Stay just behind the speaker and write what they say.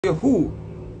you who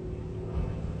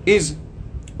is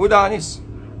Udanis.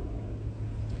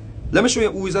 Let me show you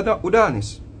who is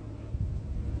Udanis.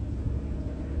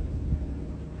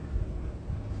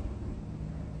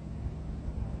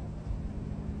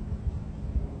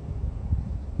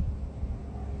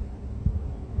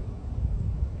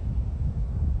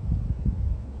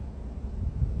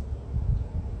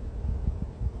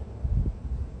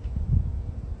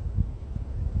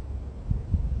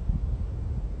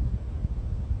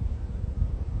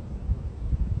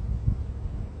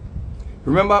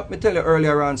 Remember, me tell you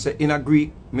earlier on, say in a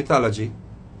Greek mythology,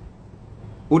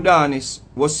 Udanis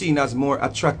was seen as more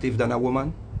attractive than a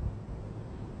woman,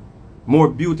 more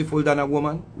beautiful than a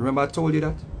woman. Remember I told you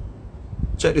that?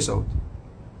 Check this out.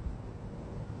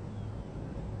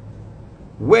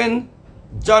 When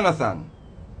Jonathan,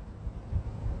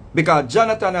 because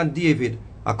Jonathan and David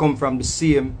are come from the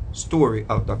same story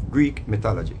out of Greek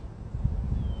mythology.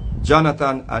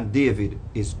 Jonathan and David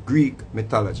is Greek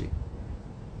mythology.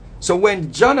 So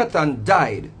when Jonathan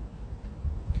died,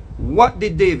 what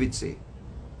did David say?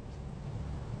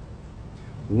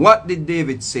 What did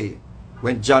David say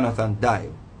when Jonathan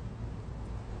died?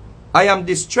 I am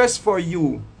distressed for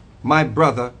you, my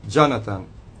brother Jonathan.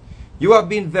 You have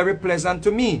been very pleasant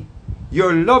to me.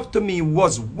 Your love to me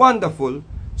was wonderful,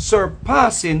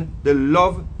 surpassing the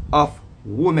love of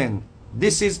women.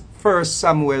 This is 2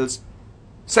 Samuel's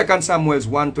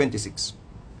 1:26.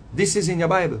 This is in your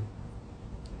Bible.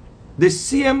 The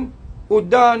same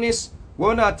Udanis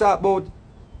we not talk about,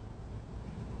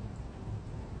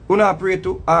 we not pray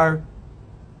to our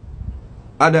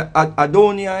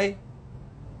Adonai,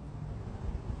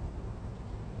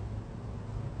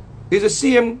 is the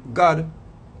same God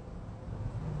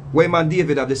where man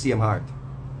David have the same heart.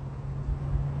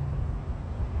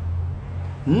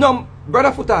 No,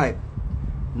 brother foota,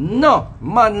 no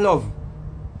man love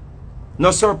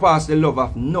no surpass the love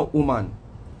of no woman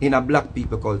in a black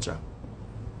people culture.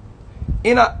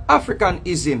 In a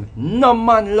Africanism, no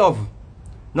man love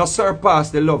no surpass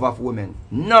the love of women.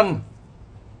 None.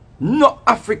 No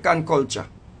African culture.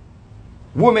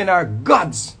 Women are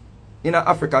gods in an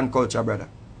African culture, brother.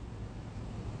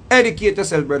 Educate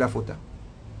yourself, brother foota.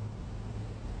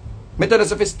 Me tell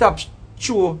us if you stop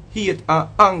show hate and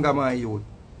anger, my youth.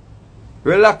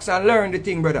 Relax and learn the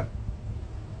thing, brother.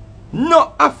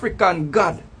 No African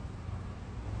god.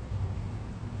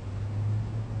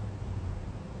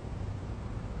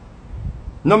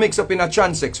 No mix up in a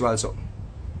transsexual so.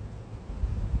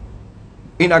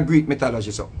 In a Greek mythology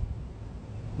so.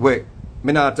 Where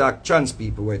me not talk trans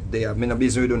people where they are me no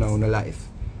business with on life.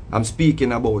 I'm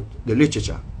speaking about the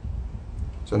literature.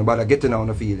 So nobody getting on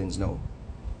the feelings now.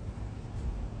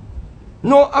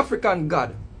 No African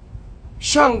god.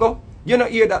 Shango. You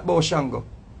don't hear that about Shango.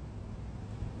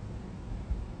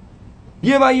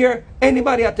 You ever hear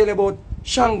anybody tell about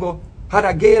Shango had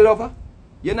a gay lover?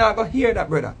 You're not going to hear that,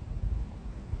 brother.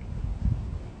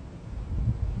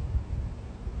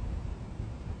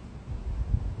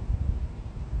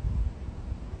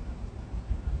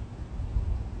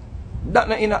 That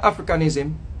not in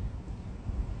Africanism.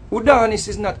 Udanis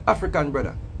is not African,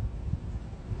 brother.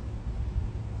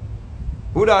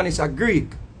 Udanis are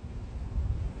Greek.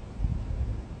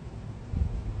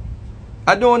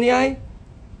 Adonai,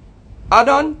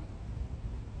 Adon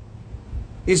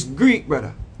is Greek,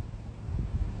 brother.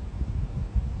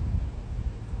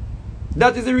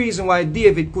 That is the reason why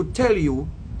David could tell you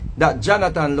that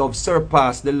Jonathan's love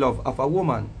surpassed the love of a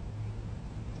woman.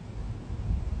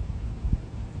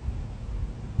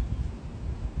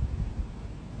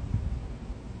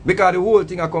 Because the whole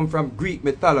thing I come from Greek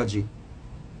mythology.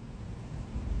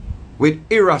 With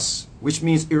Eros, which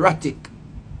means erratic.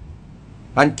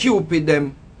 And Cupid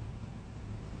them.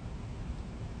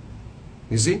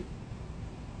 You see?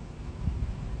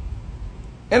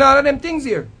 And all of them things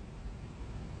here.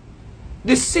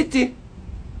 The city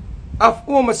of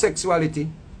homosexuality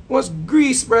was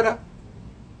Greece, brother.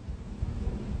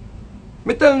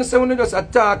 Me tell you, say, when you just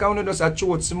attack, when you just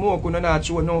throw smoke, when you not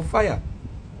throw no fire.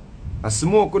 A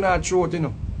smoke, when you not throw it, you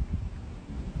know.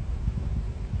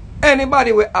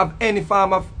 Anybody will have any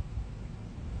form of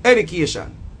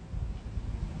education.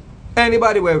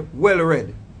 Anybody will well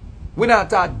read. We not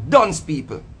talk dunce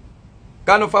people.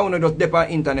 Can't find just dep on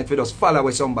internet for just follow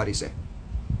what somebody say.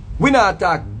 We not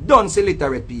talk dunce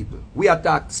illiterate people. We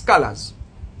attack scholars.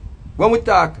 When we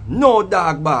talk no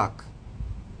dog bark.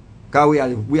 Because we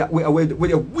are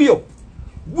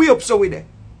way up so we there.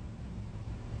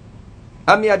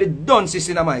 And me are the dunces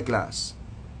in my class.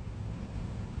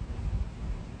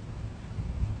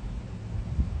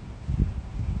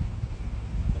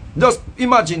 Just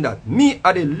imagine that. Me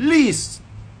are the least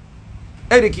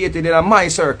educated in my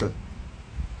circle.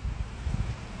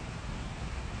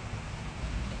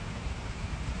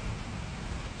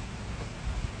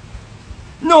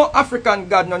 No African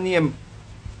God no name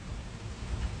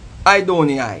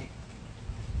Idonii.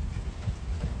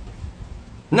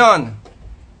 None.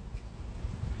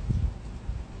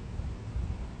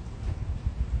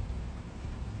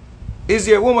 Is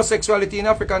there homosexuality in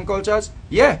African cultures?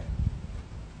 Yeah.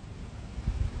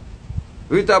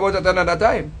 We'll talk about it another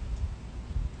time.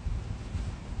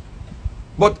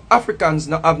 But Africans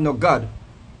no have no God.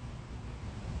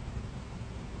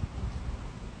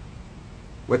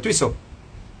 We twist up.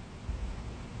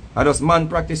 And those man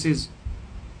practices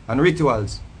and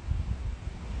rituals.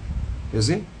 You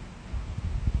see?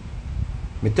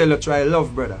 Me tell you, try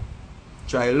love, brother.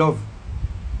 Try love.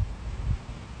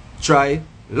 Try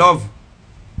love.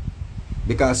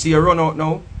 Because see you run out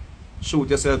now, shoot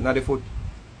yourself in the foot.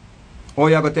 Or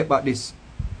you going to take back this.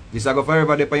 This I go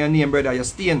forever there for your name, brother. You're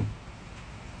staying.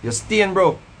 You're staying,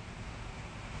 bro.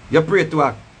 You pray to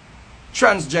a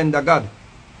transgender God.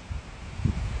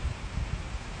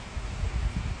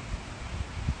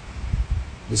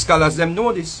 The scholars them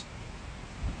know this.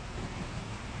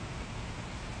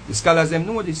 The scholars them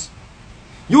know this.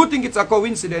 You think it's a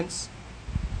coincidence?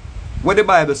 What the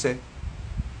Bible say?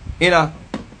 In a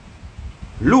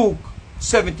Luke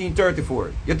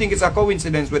 17:34. You think it's a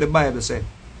coincidence what the Bible say?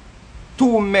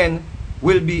 2 men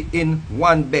will be in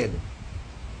one bed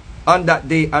on that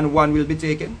day and one will be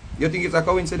taken. You think it's a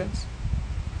coincidence?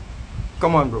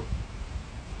 Come on, bro.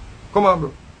 Come on,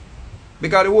 bro.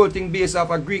 Because the whole thing based off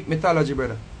of Greek mythology,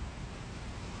 brother.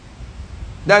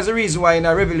 That's the reason why in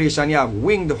a Revelation you have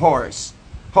winged horse.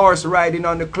 Horse riding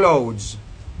on the clouds.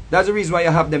 That's the reason why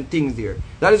you have them things there.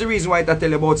 That is the reason why I tell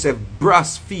you about say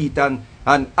brass feet and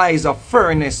eyes of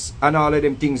furnace and all of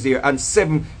them things there. And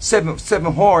seven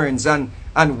horns and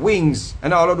wings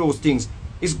and all of those things.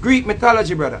 It's Greek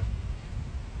mythology, brother.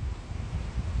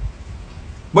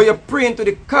 But you're praying to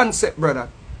the concept, brother,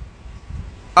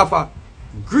 of a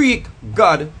Greek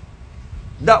God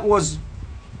that was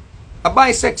a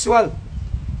bisexual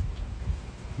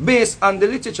based on the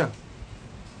literature.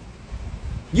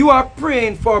 You are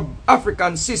praying for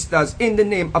African sisters in the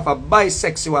name of a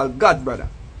bisexual God, brother.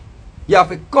 You have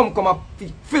to come up,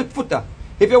 foota.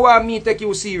 If you want me to take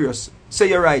you serious, say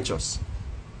you're righteous.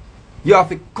 You have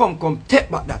to come,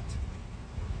 take back that.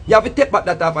 You have to take back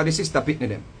that after the sister pitney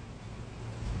them.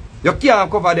 You can't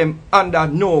cover them under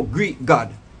no Greek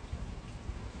God.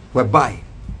 Whereby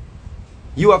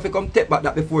you have to come take back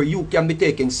that before you can be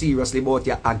taken seriously about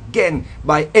you again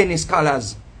by any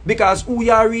scholars. Because who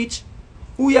you reach?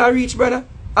 Who you reach, brother?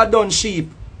 A done sheep.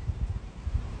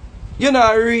 You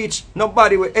not reach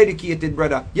nobody we educated,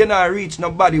 brother. You not reach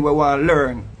nobody we want to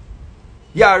learn.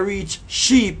 You reach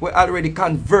sheep we already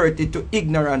converted to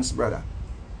ignorance, brother.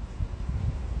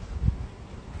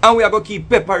 And we are going to keep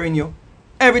peppering you.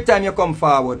 Every time you come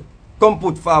forward, come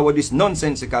put forward this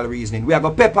nonsensical reasoning. We are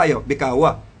going to pepper you because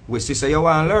what? We see say you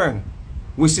want to learn.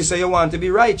 We see say you want to be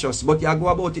righteous, but you go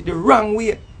about it the wrong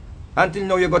way. Until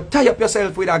now you go tie up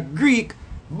yourself with a Greek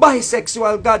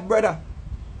bisexual God, brother.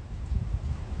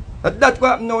 And that's what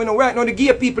happened now, you know. Right now the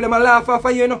gay people them a laugh off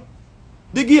of you, you know.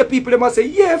 The gay people them a say,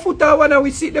 yeah, foota one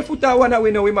we sit the foota one we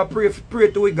know we must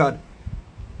pray to God.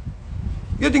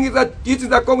 You think it's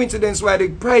a coincidence why the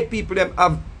pride people them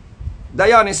have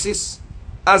Dionysus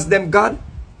as them God?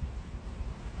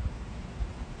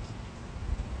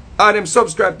 Or them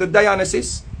subscribe to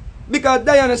Dionysus? Because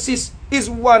Dionysus is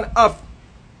one of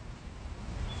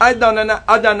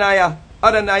Adonai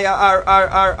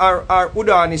or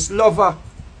Udonis lover.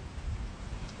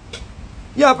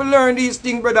 You have to learn these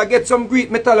things, brother. Get some Greek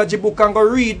mythology book and go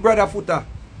read, brother foota.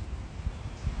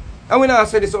 And when I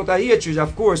say this out of hatred,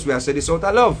 of course, we have said this out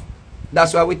of love.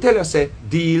 That's why we tell you, say,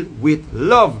 deal with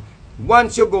love.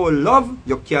 Once you go love,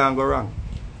 you can't go wrong.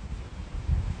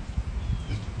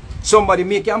 Somebody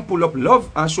make and pull up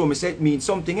love and show me say it means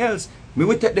something else. Me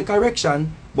will take the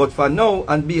correction, but for now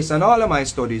and based on all of my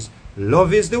studies,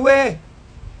 love is the way.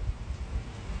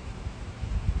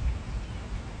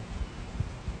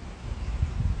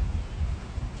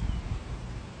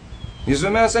 You see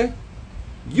what I say?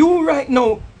 You right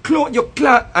now, clothe your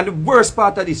cloth, and the worst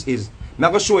part of this is, I'm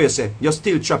going to show you, say, you're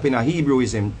still trapped in a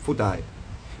Hebrewism foota.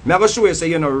 I'm going to show you, say,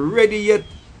 you're not ready yet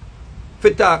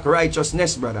to talk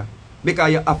righteousness, brother.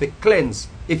 Because you have to cleanse.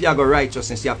 If you have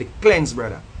righteousness, you have to cleanse,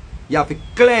 brother. You have to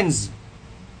cleanse.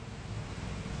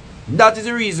 That is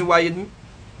the reason why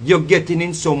you're getting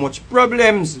in so much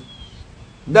problems.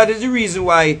 That is the reason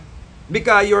why.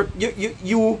 Because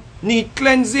you need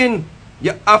cleansing.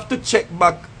 You have to check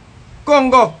back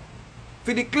Congo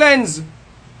for the cleanse.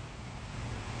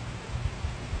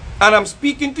 And I'm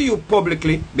speaking to you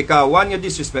publicly because one, you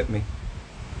disrespect me.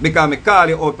 Because I call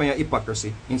you out on your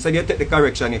hypocrisy. Instead you take the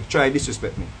correction, you try to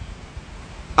disrespect me.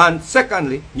 And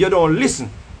secondly, you don't listen.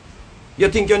 You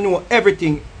think you know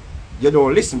everything. You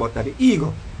don't listen, but at the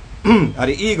ego. At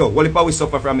the ego, what if we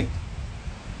suffer from it?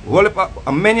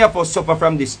 And many of us suffer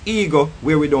from this ego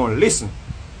where we don't listen.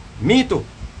 Me too.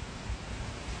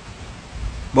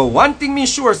 But one thing me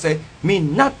sure say, me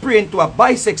not praying to a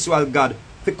bisexual God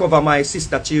to cover my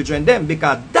sister children them,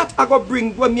 because that I go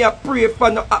bring when me a pray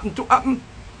for no happen to happen.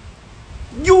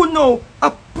 You know, I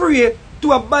pray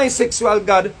to a bisexual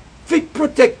God to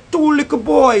protect 2 little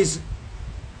boys.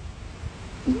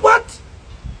 What?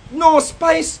 No,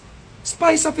 Spice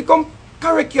have to come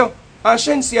correct you. And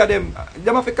shenseea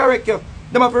them have to correct you.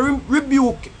 Them have to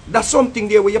rebuke. That's something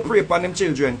there where you pray upon them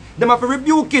children. Them have to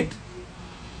rebuke it.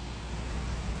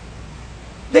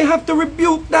 They have to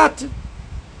rebuke that.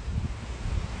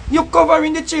 You're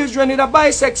covering the children with a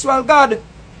bisexual God.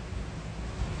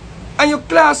 And you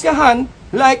clasp your hand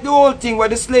like the whole thing where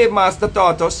the slave master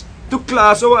taught us to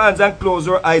clasp our hands and close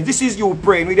our eyes. This is you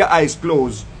praying with your eyes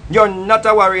closed. You're not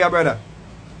a warrior, brother.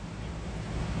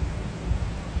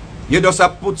 You just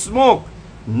have put smoke.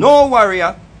 No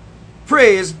warrior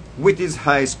prays with his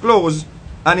eyes closed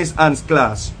and his hands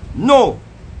clasped. No.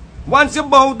 Once you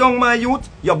bow down, my youth,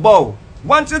 you bow.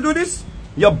 Once you do this,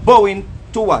 you're bowing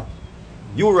to what?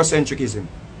 Eurocentrism.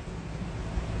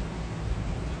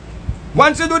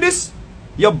 Once you do this,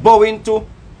 you're bowing to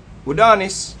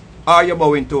Udanis, or you're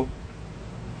bowing to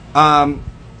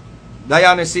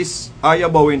Dionysus, or you're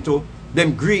bowing to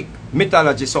them Greek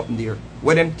mythology something there,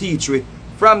 where them teach with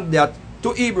from that to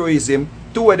Hebrewism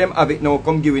to where them have it now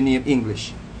come giving name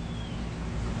English.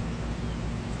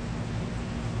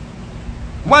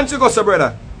 Once you go so,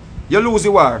 brother, you lose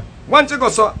the war. Once you go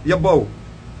so, you bow.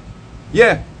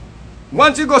 Yeah.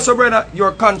 Once you go so, brother,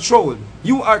 you're controlled.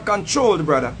 You are controlled,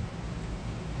 brother.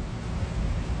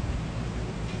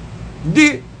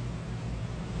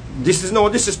 This is no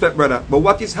disrespect, brother, but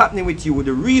what is happening with you,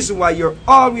 the reason why you're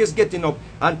always getting up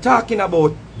and talking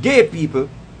about gay people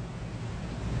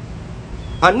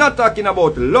and not talking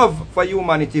about love for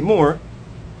humanity more,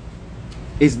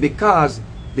 is because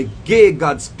the gay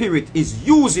God spirit is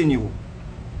using you.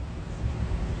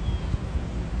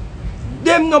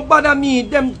 Them no bother me.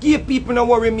 Them gay people no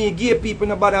worry me. Gay people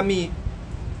no bother me.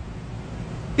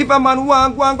 If a man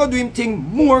want go do him thing,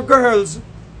 more girls.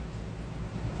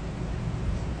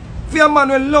 If a man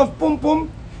will love pum pum,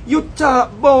 you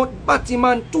talk about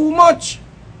Batman too much.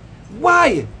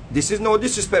 Why? This is no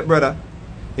disrespect, brother.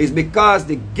 It's because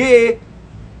the gay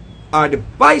or the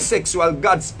bisexual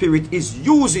God spirit is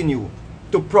using you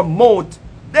to promote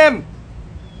them.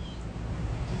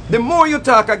 The more you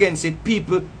talk against it,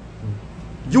 people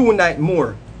unite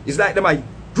more. It's like them a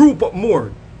group up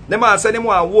more. Them all say them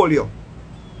want to hold you.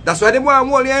 That's why they want to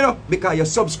hold you, you know, because you're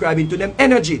subscribing to them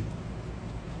energy.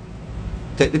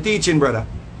 Take the teaching, brother,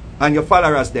 and your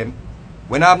followers them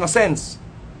when I have no sense.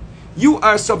 You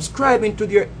are subscribing to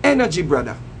their energy,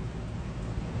 brother.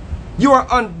 You are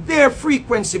on their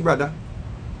frequency, brother.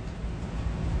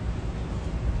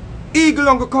 Eagle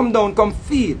longer come down, come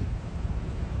feed.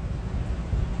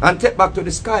 And take back to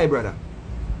the sky, brother.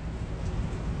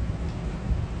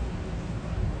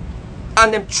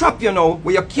 And them trap you now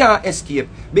where you can't escape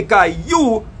because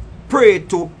you pray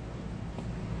to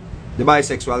the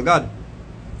bisexual God.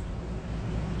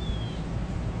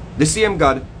 The same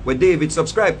God where David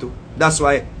subscribed to. That's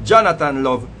why Jonathan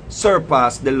love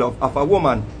surpassed the love of a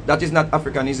woman. That is not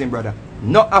Africanism, brother.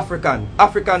 Not African.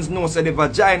 Africans know say the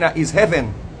vagina is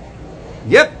heaven.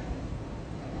 Yep.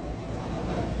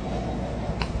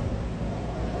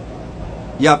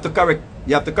 You have to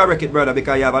correct it, brother,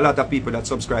 because you have a lot of people that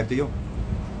subscribe to you.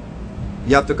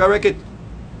 You have to correct it.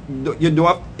 You do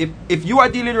have, if you are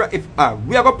dealing right,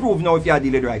 we have to prove now if you are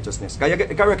dealing with righteousness. Can you get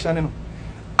the correction, you know?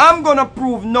 I'm gonna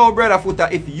prove now, brother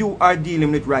Foota, if you are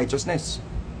dealing with righteousness.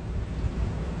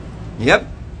 Yep.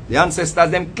 The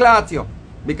ancestors them clot you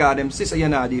because them sister you're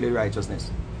not dealing with righteousness.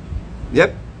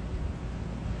 Yep.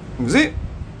 You see?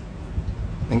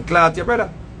 Them clot you,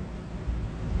 brother.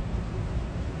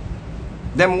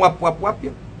 Them wap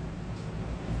you.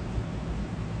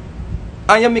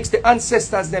 And you mix the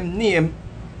ancestors them name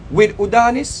with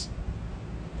Udanis.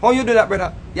 How you do that,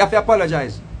 brother? You have to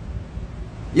apologize.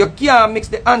 You can't mix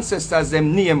the ancestors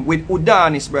them name with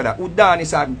Udanis, brother.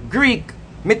 Udanis are Greek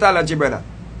mythology, brother.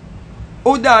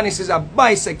 Udanis is a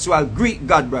bisexual Greek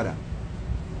god, brother.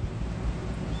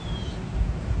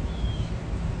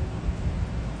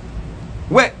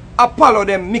 Where Apollo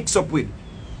them mix up with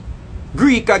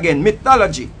Greek again,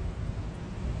 mythology.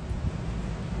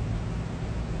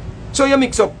 So So you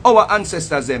mix up our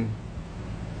ancestors them,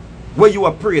 where you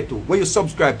are pray to, where you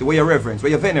subscribe to, where you reverence,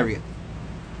 where you venerate,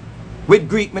 with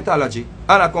Greek mythology,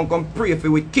 and I can come pray for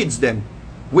with kids them,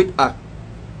 with a...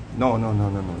 No.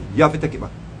 You have to take it back.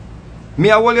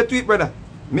 Me I hold you to it, brother.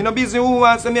 Me no busy who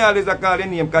wants me always to call the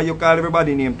name, because you call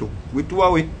everybody name too. We two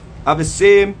are we have the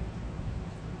same,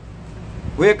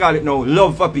 what you call it now,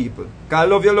 love for people. Because I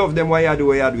love you love them, why you do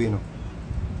what you do, you know.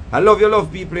 I love you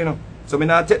love people, you know. So me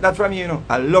not take that from you, you know.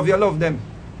 I love you love them.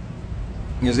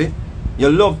 You see? You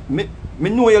love, me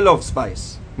know you love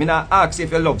spice. Me not ask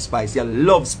if you love spice. You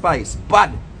love spice,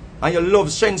 bad. And you love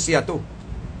shenseea too.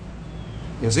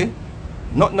 You see?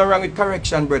 Nothing wrong with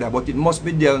correction, brother, but it must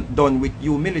be done with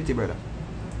humility, brother.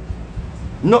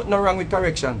 Nothing wrong with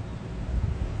correction,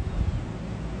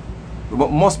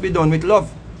 but must be done with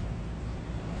love.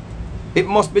 It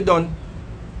must be done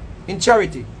in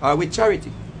charity or with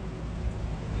charity.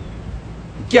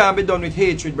 It can't be done with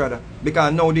hatred, brother,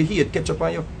 because now the hate catch up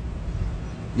on you.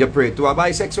 You pray to a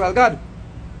bisexual God.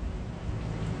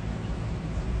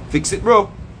 Fix it,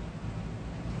 bro.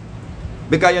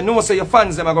 Because you know, so your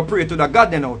fans them are going to pray to the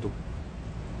God they know to.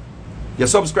 Your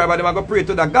subscribers them are going to pray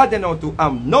to the God they know to.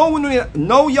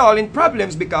 Now y'all in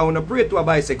problems because you don't pray to a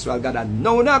bisexual God. And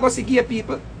now you're not going to see gay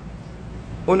people.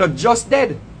 You're not just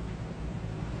dead.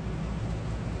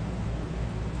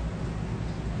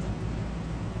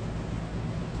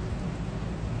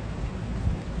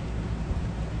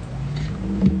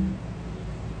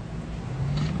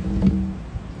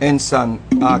 Ensign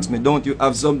asked me, don't you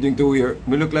have something to wear?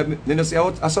 Me look like me, then you say,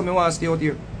 I saw me want to stay out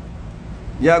here.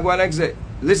 Yeah, go and say,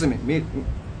 listen me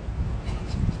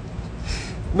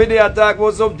they talk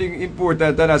about something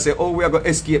important and I say, oh, we are going to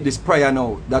escape this prayer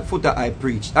now, that foota I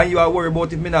preached. And you are worried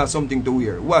about if me not have something to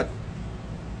wear. What?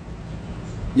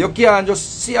 You can't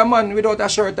just see a man without a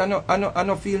shirt and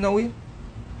no feel no way?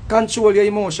 Control your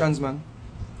emotions, man.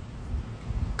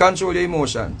 Control your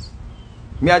emotions.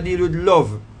 Me I deal with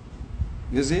love.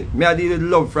 You see? Me I deal with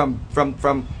love from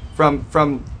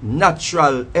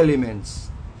natural elements.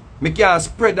 Me can't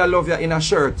spread the love in a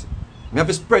shirt. Me have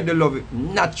to spread the love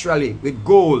naturally with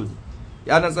gold.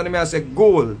 You understand me? I say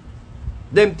gold.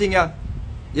 Them thing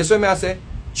you see me I say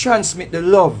transmit the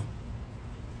love.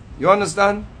 You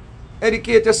understand?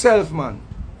 Educate yourself, man.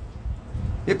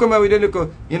 You come here with a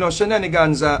little, you know,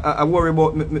 shenanigans. I worry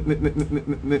about me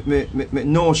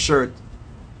no shirt.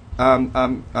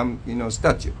 You know,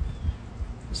 statue.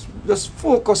 Just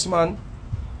focus, man.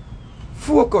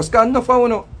 Focus. Because enough of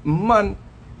you, man,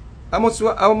 I must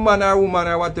a man or woman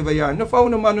or whatever you are. Enough of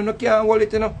you, man, you can't hold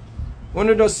it, you know.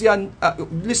 You don't see,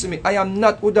 listen me, I am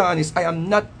not Udanis. I am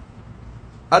not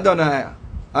Adonai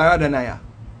or Adonai.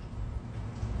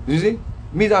 You see?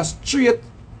 Me a straight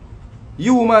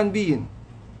human being.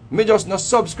 Me just not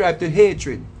subscribe to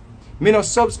hatred. Me not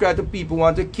subscribe to people who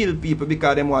want to kill people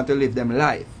because they want to live them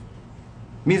life.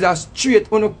 Me is a straight,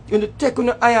 you take on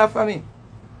the eye for me.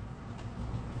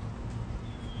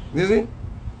 You see?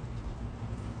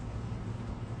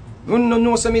 You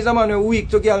know some is a man who weak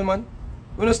to girl, man.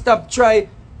 You stop try.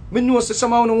 Me know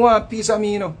somehow you want a piece of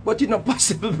me, you know. But it's not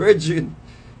possible, virgin.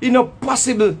 It's not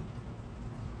possible.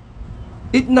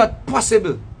 It's not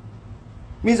possible.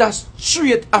 Me is a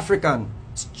straight African.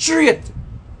 Straight.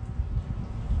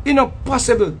 It's not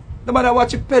possible. No matter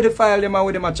what you pedophile them and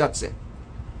with them a chat say.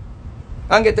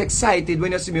 And get excited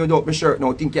when you see me without my shirt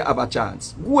now, think you have a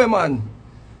chance. Go, man.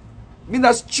 Me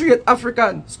that straight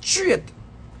African. Straight.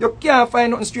 You can't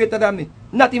find nothing straighter than me.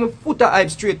 Not even foota hype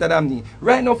straighter than me.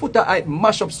 Right now, foota hype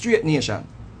mash up straight nation.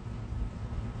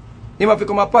 Him have to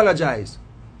come apologize.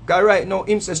 Because right now,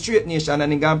 him say straight nation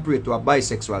and he can pray to a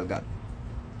bisexual God.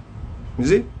 You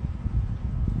see?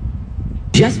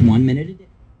 Just 1 minute a day.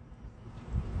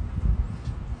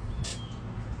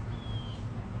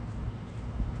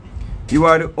 You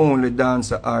are the only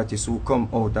dancer artist who come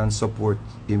out and support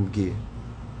him gay.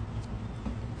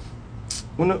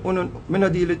 Me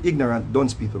not deal with ignorant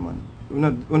dunce people, man.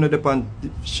 We depend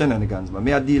shenanigans, man.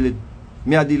 Me I deal with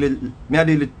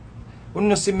you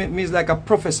know see me is like a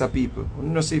professor people. You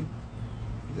know see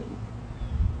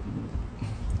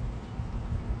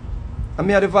and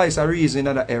me advise a reason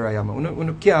in that area, man.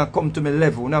 You can't come to my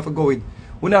level. You have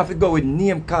to go with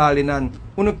name calling and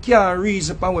you can't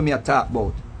reason upon what me I talk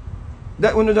about.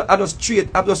 That I just straight,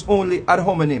 I just only ad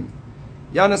hominem.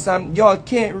 You understand? Y'all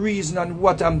can't reason on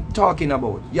what I'm talking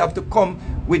about. You have to come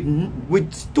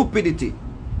with stupidity.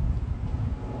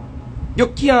 You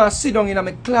can't sit down in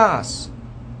my class.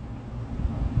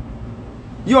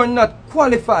 You're not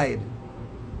qualified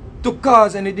to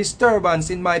cause any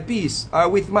disturbance in my peace or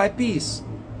with my peace.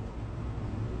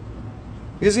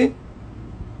 You see?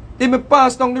 If me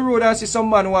pass down the road and see some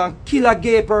man want kill a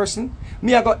gay person,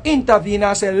 me I go intervene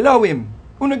and say, allow him.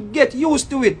 Wanna get used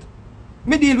to it.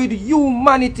 Me deal with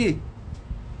humanity.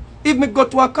 If me go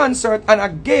to a concert and a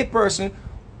gay person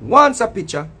wants a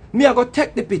picture, me I go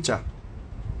take the picture.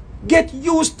 Get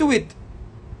used to it.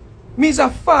 Me is a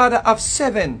father of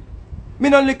 7. Me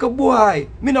no little boy.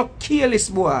 Me no careless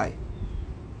boy.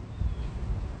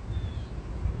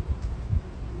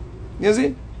 You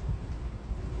see?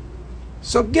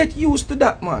 So get used to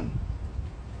that, man.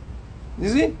 You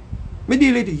see? Me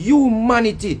deal with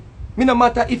humanity. Me no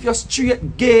matter if you're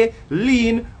straight, gay,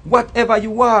 lean, whatever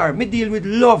you are. Me deal with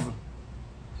love.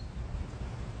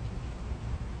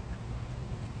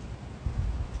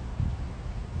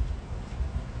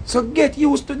 So get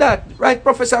used to that. Right,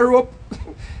 Professor Rope?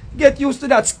 Get used to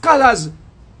that. Scholars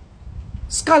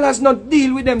not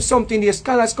deal with them something there.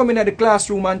 Scholars come in at the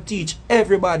classroom and teach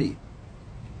everybody.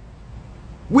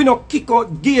 We not kick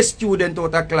out gay students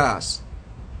out of class.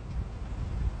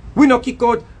 We not kick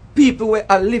out people where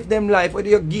I live them life, whether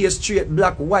you're gay, straight,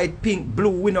 black, white, pink,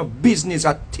 blue. We no business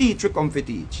at teach we come for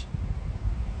teach.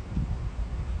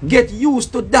 Get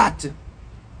used to that.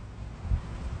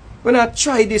 When I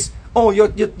try this, oh, you're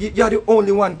the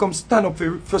only one come stand up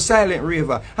for Silent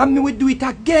Raver. And me will do it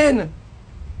again.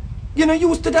 You're not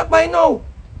used to that by now.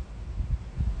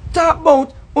 Talk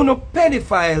about a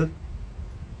pedophile.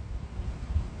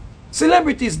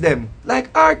 Celebrities them. Like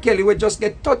R. Kelly will just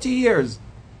get 30 years.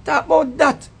 Talk about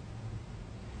that.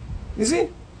 You see?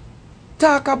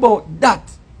 Talk about that.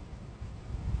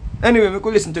 Anyway, we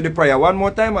could listen to the prayer one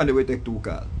more time and then we take 2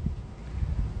 calls.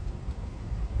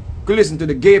 Could listen to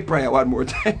the gay prayer one more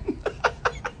time.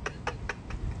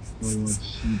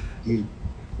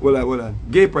 Hold on.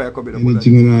 Gay prayer coming up.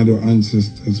 Anything on our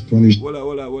ancestors punished. Hold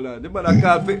on. The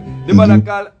man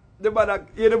call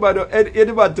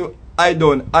to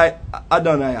Adonai.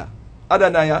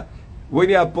 When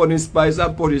you punish spies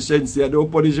and punish shenseea, don't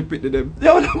punish the pit to them.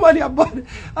 Yo, the man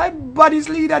I bad is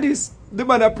leader this. The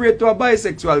man I pray to a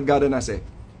bisexual God and I say,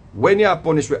 when you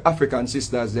punish with African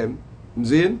sisters them,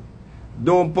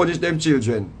 don't punish them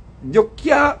children. You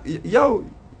can't, yo.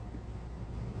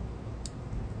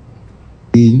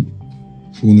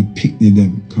 For the picnic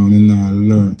them, can you not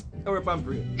learn?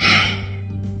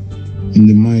 In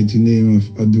the mighty name of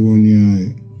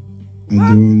Adonai, I'm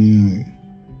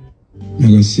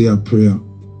going to say a prayer.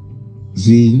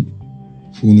 Zine,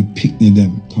 for the picnic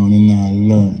them, can you not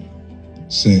learn?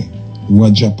 Say,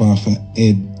 what drop off a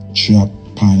head, drop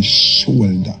on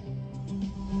shoulder.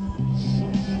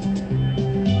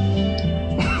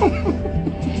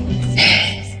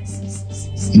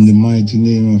 In the mighty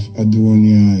name of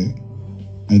Adonai.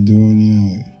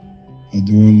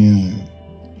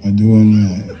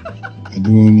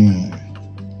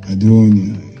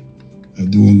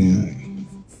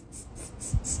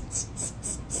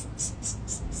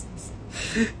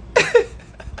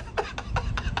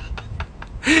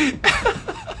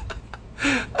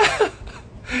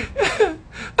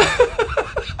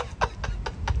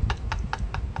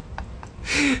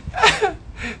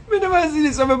 Me never see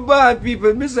this on my band,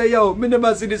 people. Me say, yo, me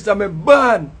never see this on my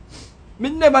band. Me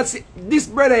never see this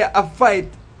brother a fight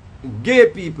gay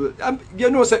people. You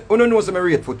know, say, you don't know say me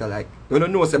rate foota like. You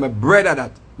don't know say my brother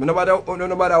that. Me no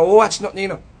matter watch nothing, you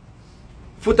know.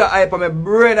 Foota hype on my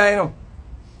brother, you know.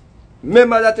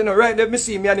 Remember that, you know, right there, me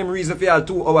see me and him reason for all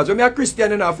 2 hours. When me a Christian,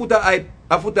 you know, a foota hype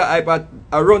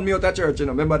a run me out of church, you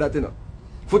know. Remember that, you know.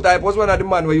 Foota hype was one of the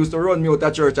man who used to run me out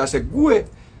of church. I said, go away.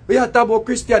 We are talking about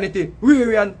Christianity.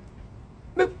 I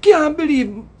can't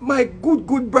believe my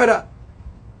good brother.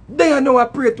 They are now I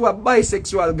pray to a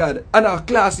bisexual God and a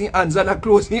clasping hands and a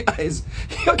closing eyes.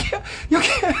 You can't.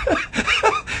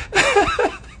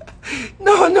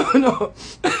 No.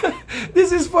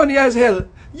 This is funny as hell.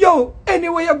 Yo,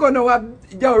 anyway you're gonna have,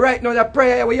 yo, right now the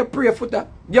prayer where you pray for that.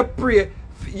 You pray.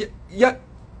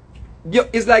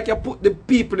 It's like you put the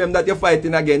people them that you're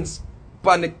fighting against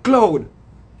on the cloud.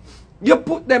 You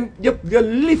put them, you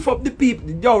lift up the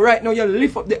people. Yo, right now you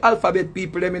lift up the alphabet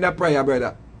people them in a prayer,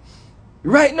 brother.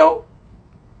 Right now,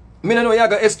 me no know you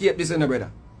gonna escape this,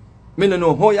 brother. Me no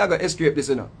know how you gonna escape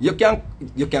this, You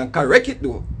can correct it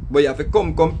though, but you have to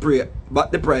come pray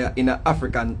about the prayer in an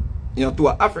African, to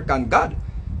an African God.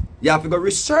 You have to go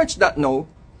research that now,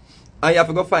 and you have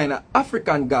to go find an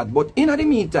African God. But in the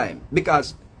meantime,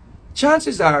 because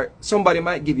chances are somebody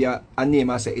might give you a name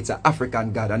and say it's an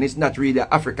African God, and it's not really an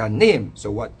African name. So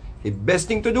what the best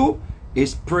thing to do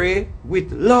is pray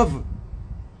with love.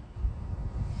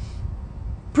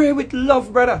 Pray with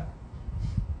love, brother.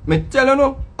 Me tell you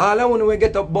no, all I want to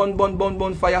get up,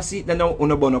 burn fire seat, then now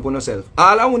you burn up on yourself.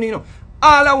 All I want to know,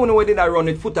 all I want to do is run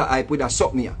with foota hype with a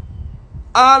something here.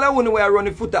 All I want to run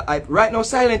the foota hype. Right now,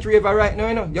 Silent Raver right now,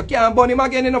 you know. You can't burn him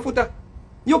again in the foota.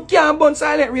 You can't burn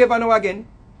Silent Raver now again.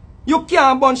 You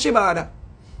can't burn Shibada.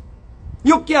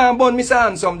 You can't burn Mr.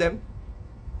 Handsome them.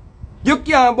 You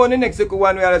can't burn the next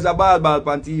one where there's a ball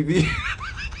on TV.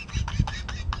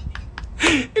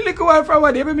 You look one from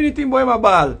what every minute him boy my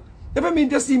ball. Every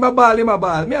minute you see my ball in my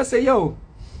ball. Me I say, yo,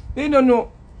 you don't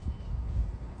know.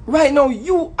 Right now,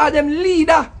 you are them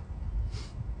leader.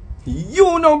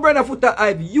 You know, brother Foota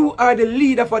Hype, you are the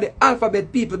leader for the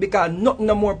alphabet people because nothing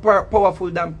no more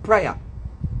powerful than prayer.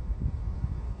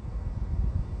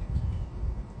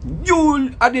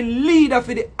 You are the leader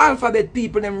for the alphabet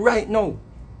people them right now.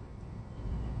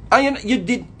 And you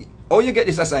did, how you get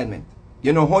this assignment?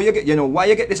 You know how you get, you know why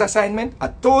you get this assignment? I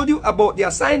told you about the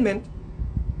assignment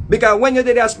because when you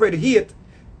did that spread hate,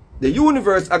 the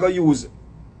universe are going to use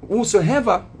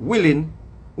whosoever willing,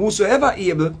 whosoever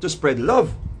able to spread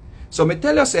love. So me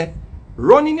tell you say,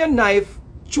 running your knife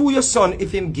through your son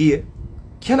if him gay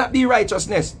cannot be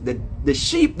righteousness. The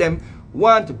sheep them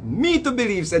want me to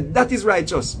believe that that is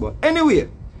righteous. But anyway,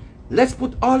 let's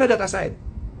put all of that aside.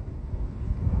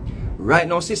 Right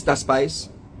now, Sister Spice,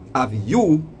 have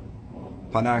you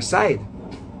on our side.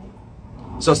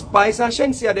 So Spice and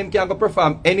Shenseea them can go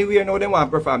perform anywhere now they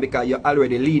want to perform because you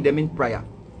already lead them in prayer.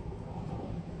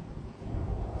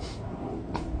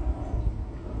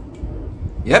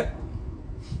 Yep.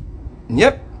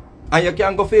 Yep. And you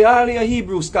can go for all your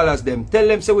Hebrew scholars them. Tell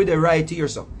them say with the right here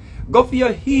so. Go for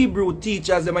your Hebrew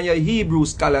teachers them and your Hebrew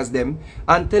scholars them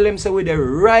and tell them say with the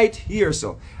right here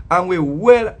so. And we're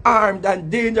well armed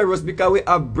and dangerous because we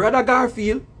have Brother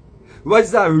Garfield, who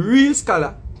is a real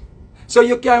scholar. So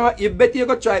you better you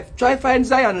go try find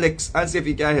Zion Lex and see if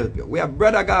he can help you. We have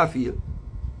Brother Garfield.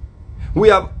 We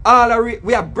have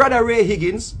Brother Ray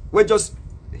Higgins, who just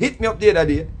hit me up the other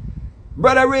day.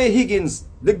 Brother Ray Higgins,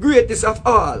 the greatest of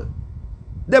all.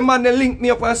 The man they link me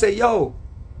up and say, yo,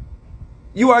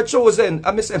 you are chosen.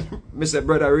 And I say,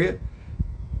 Brother Ray,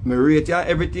 me rate you and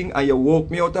everything and you woke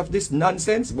me out of this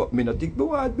nonsense, but me not think the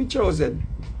word be chosen.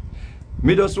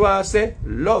 Me just want to say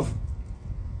love.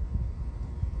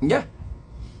 Yeah.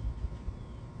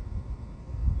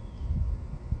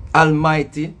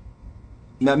 Almighty.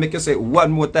 May I make you say it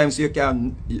one more time so you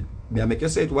can. May I make you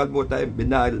say it one more time?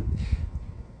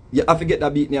 You have to get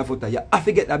that beat near Foota. You have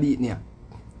to get that beat near.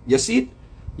 You see it?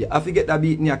 You have to get that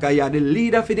beat near because you are the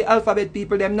leader for the alphabet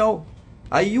people them now.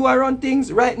 And you are on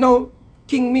things right now.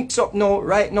 King mix up now,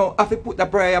 right now. Have to put the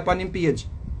prayer up on him page.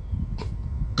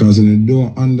 Because you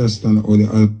don't understand how the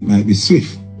alphabet might be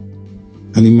swift.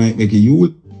 And it might make a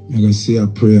youth. I'm going to say a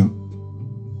prayer.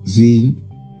 Zine,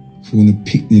 for when you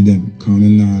pick them, come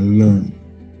in and learn.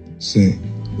 Say,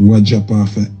 what drop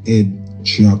off a head,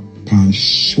 drop on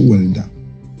shoulder.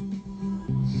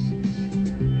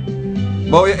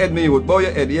 Bow your head, me youth. Bow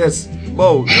your head, yes.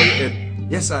 Bow your head.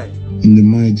 Yes, I. In the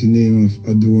mighty name of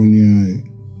Adonai,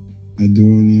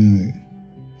 Adonai,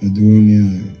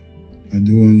 Adonai,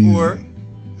 Adonai, 4,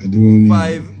 Adonai,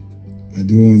 5,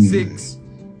 Adonai, 6,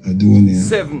 Adonai,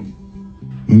 7.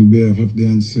 On behalf of the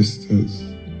ancestors,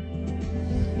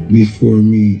 before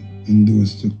me and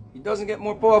those two. It doesn't get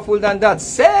more powerful than that.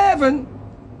 7.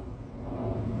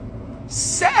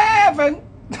 7.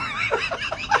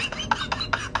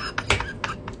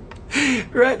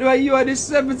 Right now, you are the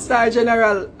 7-star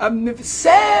general. I'm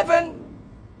 7.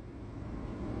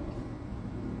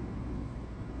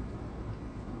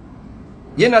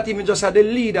 You're not even just the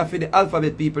leader for the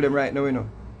alphabet people them right now, you know.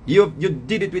 You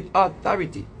did it with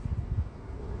authority.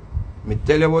 Me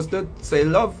tell you what's to say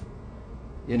love.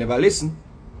 You never listen.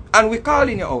 And we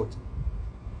calling you out.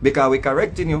 Because we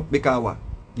correcting you. Because what?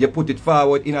 You put it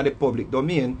forward in the public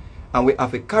domain. And we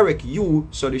have to correct you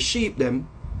so the sheep them,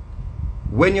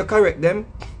 when you correct them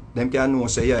can know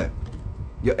say, yeah,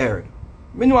 you erred.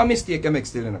 Me know a mistake you make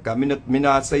still, you know. Because me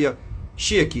not say you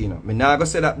shaky, you know. Me not go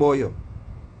say that boy, you.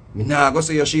 Me not go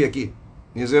say you shaky.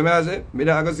 You see what I say? Me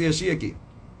not go say you shaky.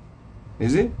 You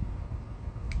see?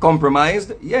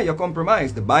 Compromised? Yeah, you're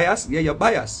compromised. The bias? Yeah, you're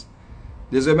biased.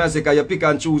 This is what I say, because you pick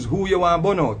and choose who you want to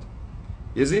burn out.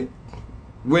 You see?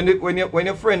 When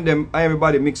your friend them and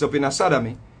everybody mix up in a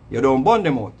sodomy, you don't burn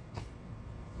them out.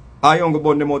 I don't go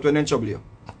burn them out when they trouble you.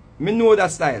 Me know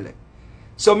that style.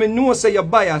 So me know say you're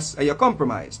biased and you're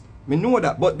compromised. Me know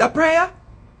that. But that prayer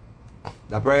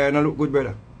don't look good,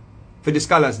 brother. For the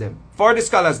scholars them. For the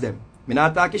scholars them. Me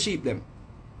not talk sheep them.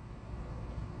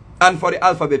 And for the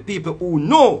alphabet people who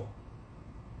know.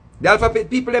 The alphabet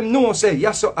people them know say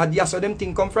yes so them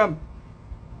thing come from.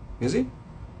 You see?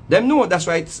 Them know that's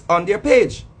why it's on their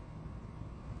page.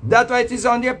 That's why it is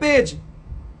on their page.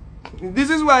 This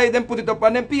is why them put it up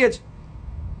on their page.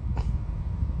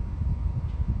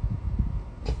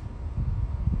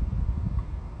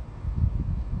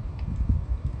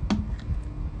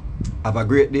 Have a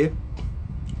great day.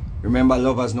 Remember,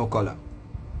 love has no color.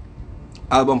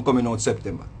 Album coming out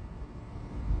September.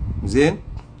 Zane,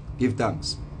 give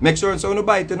thanks. Make sure so you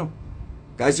buy it, you know.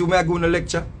 Guys, you may go on a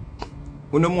lecture.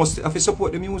 You must have to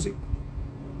support the music.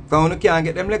 If you can't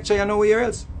get them lecture, you know where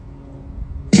else.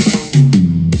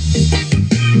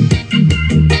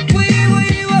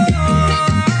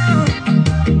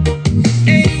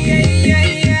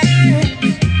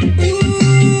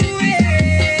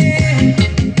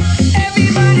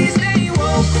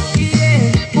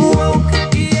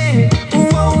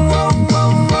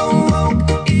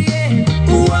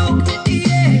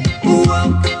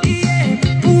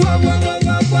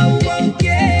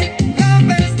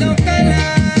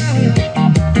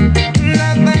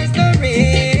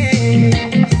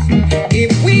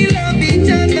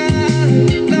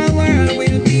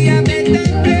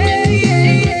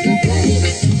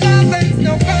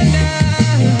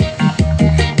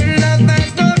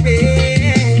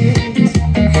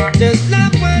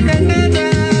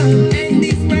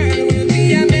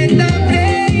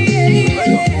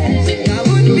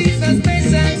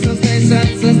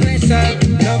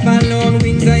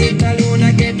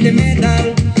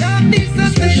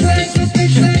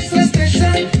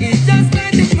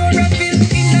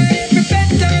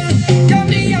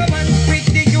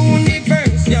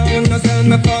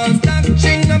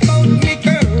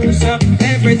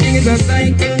 Everything is a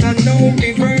cycle and no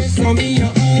reverse. For me, you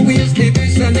always the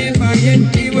best and never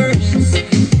yet the worst.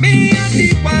 Me and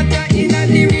the water in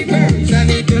the reverse. And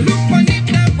if you look on it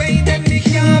that way, then we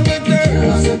can't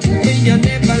return. Me, you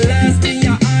never last, me,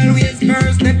 you always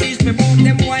first. They teach me about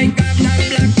them white cap and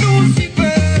black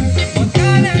Lucifer. But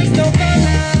God has no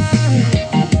color.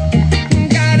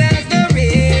 God has no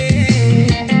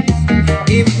race.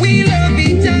 If we love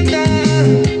each other,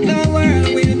 the world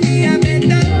will be a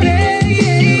better place.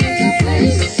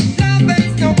 Love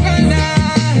has no color.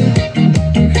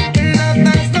 Love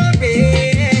has no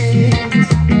race.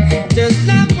 Just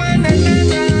love one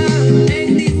another,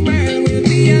 and this world will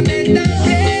be a better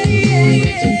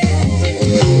place.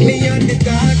 Me and the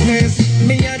darkness,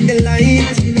 me and the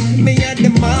light, me and the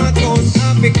Marcos,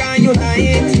 Africa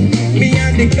unite. Me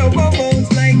and the global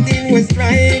votes like thing we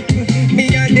strike.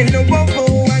 Me and the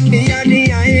Lobo and me and the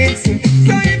heights. So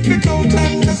if you don't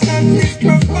understand this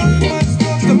performance,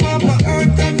 go to Mama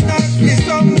Earth and ask me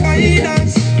some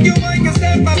guidance. You want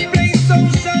yourself a place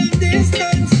social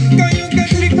distance, cause you can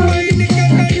trick while you can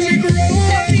trick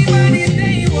roll. Everybody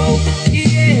say whoa,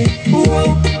 yeah,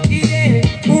 whoa, yeah,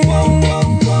 whoa, whoa,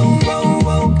 whoa, whoa,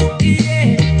 whoa,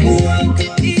 yeah, whoa,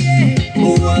 yeah,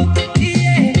 whoa,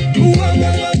 yeah, whoa,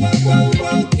 whoa, whoa,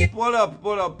 whoa.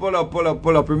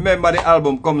 Pull up. Remember the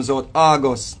album comes out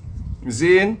August.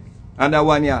 Zine? And that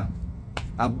one, yeah.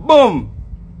 And boom!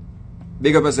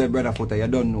 Big up yourself, brother Foota. You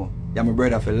don't know. You're my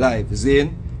brother for life.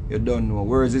 Zine? You don't know.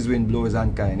 Words is wind blows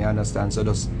and kind. You understand? So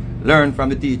just learn from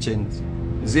the teachings.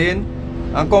 Zine?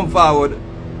 And come forward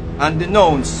and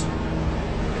denounce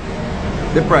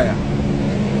the prayer.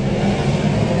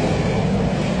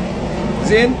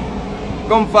 Zine?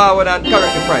 Come forward and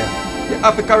correct the prayer. You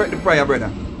have to correct the prayer,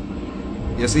 brother.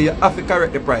 You see, you have to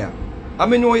correct the prayer.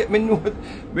 And me know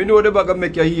the bag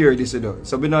make you hear this, you know.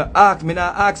 So me not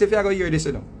ask if you go hear this,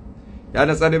 you know. You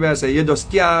understand what I say? You just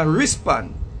can't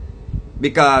respond.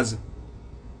 Because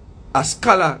a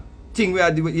scholar thing we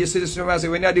are doing, you see this,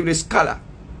 when you are doing with a scholar,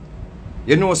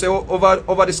 you know, say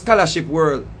over the scholarship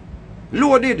world,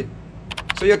 loaded.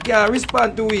 So you can't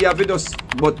respond to it, you have to just,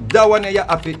 but that one you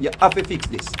have to fix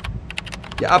this.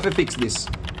 You have to fix this.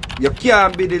 You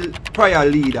can't be the prayer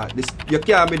leader. You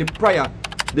can't be the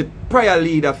prayer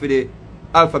leader for the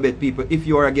alphabet people if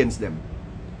you are against them.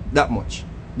 That much.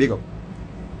 Big up.